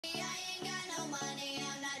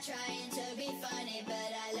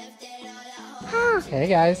Huh. Hey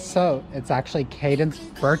guys, so it's actually Kaden's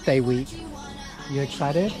birthday week. You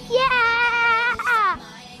excited? Yeah!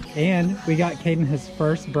 And we got Kaden his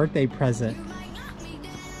first birthday present.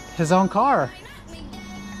 His own car.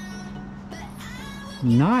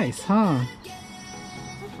 Nice, huh?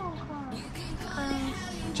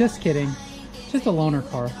 Just kidding. Just a loaner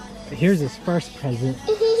car. But here's his first present.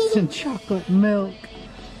 Some chocolate milk.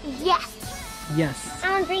 Yes. Yes.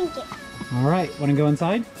 I want to drink it. All right, want to go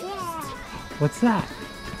inside? Yeah. What's that?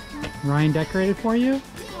 Ryan decorated for you?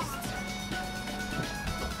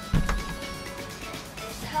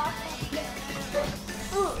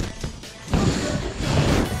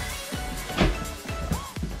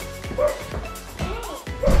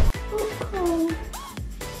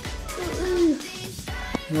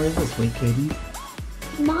 Where is this week, Kaden?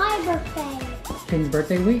 My birthday. Kaden's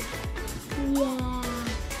birthday week? Yeah.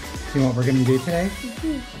 See what we're gonna do today?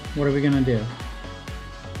 What are we gonna do?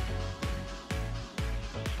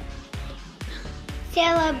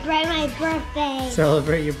 Celebrate my birthday.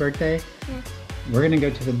 Celebrate your birthday? Yeah. We're gonna go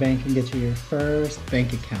to the bank and get you your first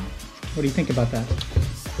bank account. What do you think about that?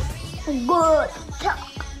 Good talk.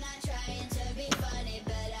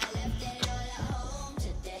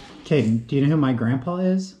 Kaden, do you know who my grandpa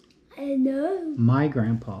is? I know. My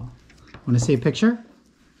grandpa. Want to see a picture?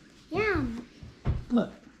 Yeah.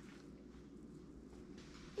 Look,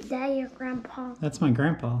 Is that your grandpa? that's my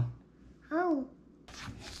grandpa. Oh.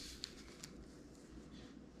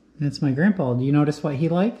 That's my grandpa. Do you notice what he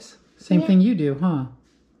likes? Same Yeah. thing you do, huh?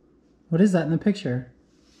 What is that in the picture?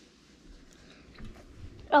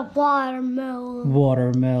 A watermelon.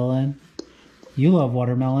 Watermelon. You love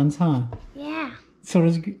watermelons, huh? Yeah. So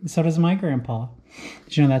does my grandpa.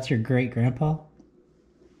 Did you know that's your great grandpa?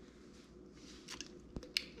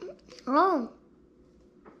 Oh.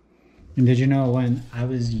 And did you know when I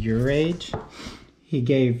was your age, he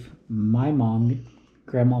gave my mom,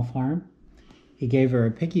 Grandma Farm, he gave her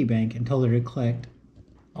a piggy bank and told her to collect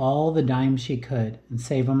all the dimes she could and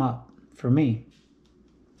save them up for me.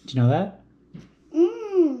 Did you know that?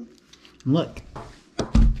 Mmm. Look.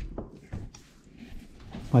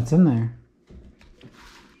 What's in there?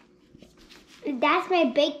 That's my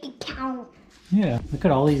bank account. Yeah, look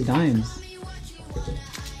at all these dimes.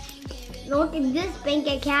 Look at this bank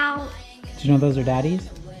account. Did you know those are Daddy's?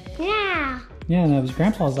 Yeah. Yeah, that was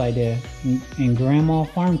Grandpa's idea. And Grandma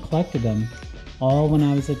Farm collected them. All when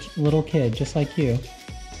I was a little kid, just like you.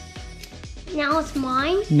 Now it's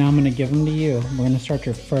mine. Now I'm gonna give them to you. We're gonna start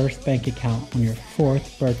your first bank account on your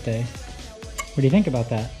 4th birthday. What do you think about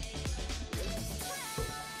that?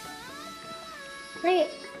 Wait,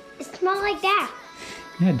 it smells like that.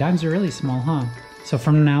 Yeah, dimes are really small, huh? So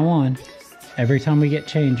from now on, every time we get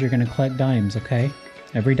change, you're gonna collect dimes, okay?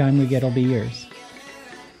 Every dime we get will be yours.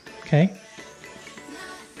 Okay?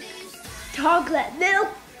 Chocolate milk,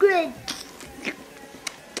 good.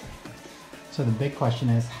 So the big question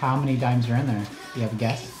is, how many dimes are in there? Do you have a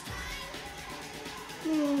guess?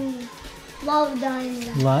 Love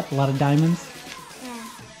diamond. A lot of diamonds? Yeah.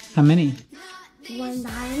 How many? 1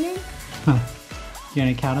 diamond. Huh. You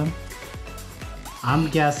gonna count them? I'm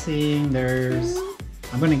guessing there's,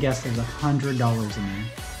 I'm gonna guess there's $100 in there.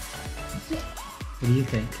 What do you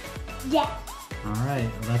think? Yeah. All right,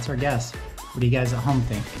 well, that's our guess. What do you guys at home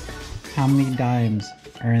think? How many dimes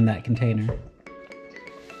are in that container?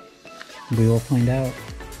 We will find out.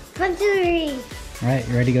 1, 2, 3. All right,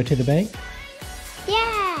 you ready to go to the bank?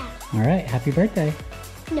 Yeah. All right, happy birthday.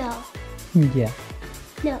 No. Yeah,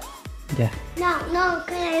 No. yeah. No,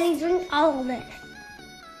 can I drink all of it?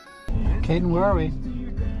 Kaden, where are we?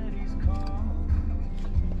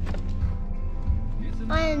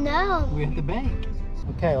 I don't know. We're at the bank.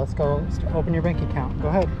 Okay, let's go. Let's open your bank account. Go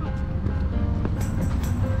ahead.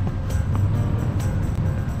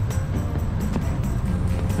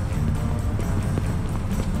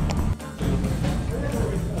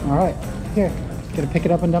 All right, here. Gonna pick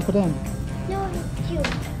it up and dump it in. No, it's cute.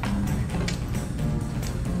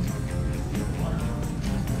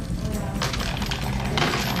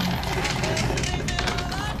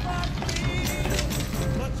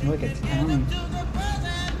 Look, it's counting. Do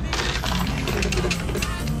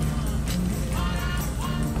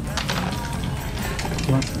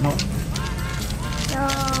you want some help?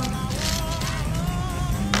 No.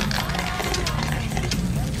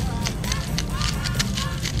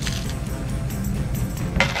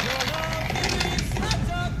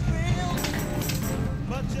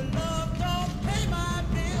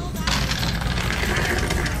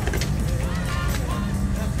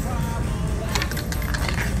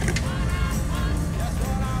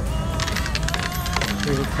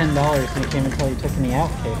 There's $10 and you can't even tell you took any out,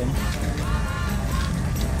 Kaden.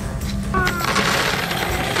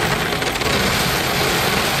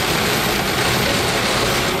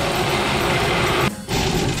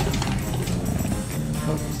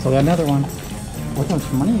 Pull another one. Look how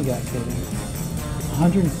much money you got, Kaden.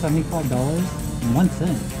 $175.01.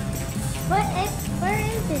 Where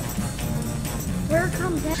is it? Where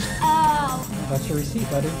comes it? Oh. That's your receipt,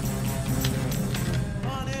 buddy.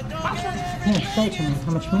 Here, show it to me.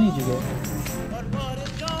 How much money did you get?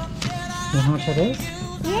 You know how much that is?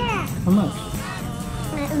 Yeah. How much?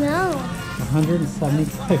 I don't know.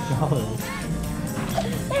 $175.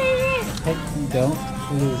 Hey, don't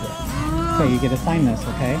lose it. Okay, you get to sign this,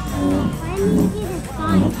 okay? Why do you get a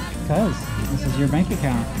sign? Because this is your bank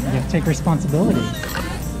account. You have to take responsibility.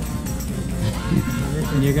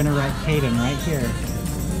 And you're gonna write Kaden right here.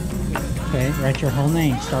 Okay, write your whole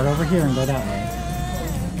name. Start over here and go that way.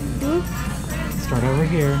 Start over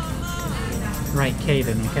here. Write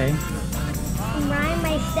Kaden, okay? I'm writing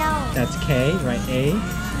myself. That's K. Write A.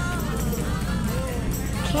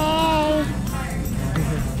 K.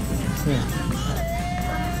 Here.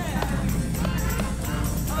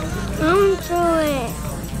 I'm through it.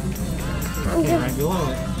 Okay, right below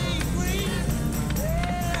it.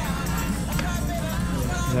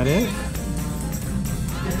 Is that it?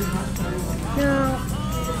 No.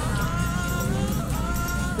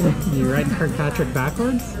 You writing Kirkpatrick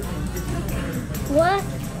backwards? What?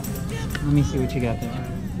 Let me see what you got there.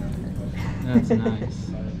 That's nice.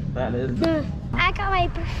 That is. I got my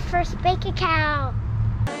first bank account.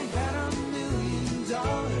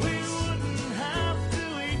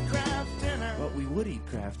 But we would eat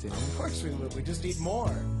Kraft dinner. Of course we would. We just eat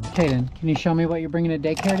more. Kaden, can you show me what you're bringing to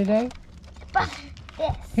daycare today? This.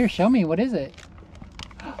 Here, show me. What is it?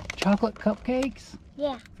 Chocolate cupcakes?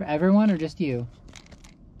 Yeah. For everyone or just you?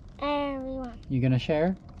 Everyone. You gonna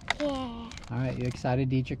share? Yeah. All right, you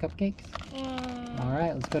excited to eat your cupcakes? Yeah. All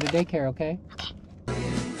right, let's go to daycare, okay?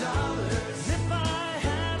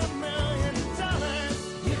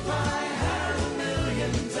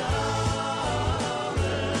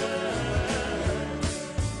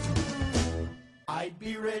 I'd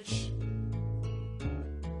be rich